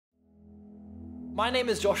My name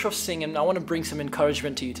is Joshua Singh and I want to bring some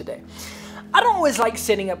encouragement to you today. I don't always like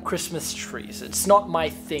setting up Christmas trees. It's not my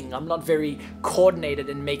thing. I'm not very coordinated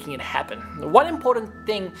in making it happen. One important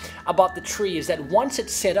thing about the tree is that once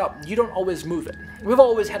it's set up, you don't always move it. We've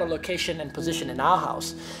always had a location and position in our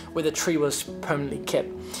house where the tree was permanently kept.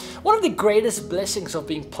 One of the greatest blessings of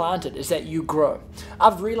being planted is that you grow.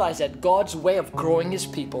 I've realized that God's way of growing His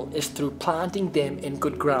people is through planting them in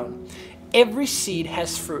good ground. Every seed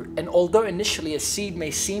has fruit, and although initially a seed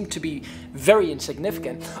may seem to be very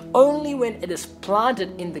insignificant, only when it is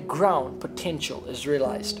planted in the ground, potential is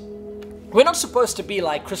realized. We're not supposed to be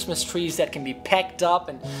like Christmas trees that can be packed up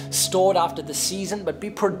and stored after the season, but be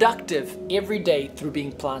productive every day through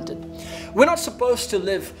being planted. We're not supposed to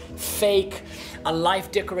live fake, a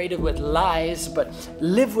life decorated with lies, but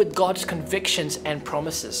live with God's convictions and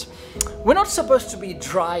promises. We're not supposed to be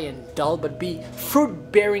dry and dull, but be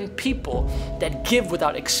fruit-bearing people that give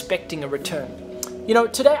without expecting a return. You know,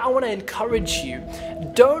 today I want to encourage you,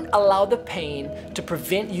 don't allow the pain to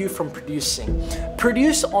prevent you from producing.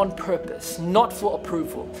 Produce on purpose, not for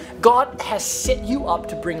approval. God has set you up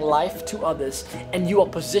to bring life to others, and you are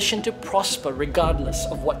positioned to prosper regardless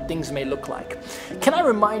of what things may look like. Can I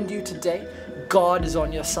remind you today, God is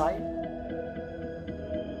on your side?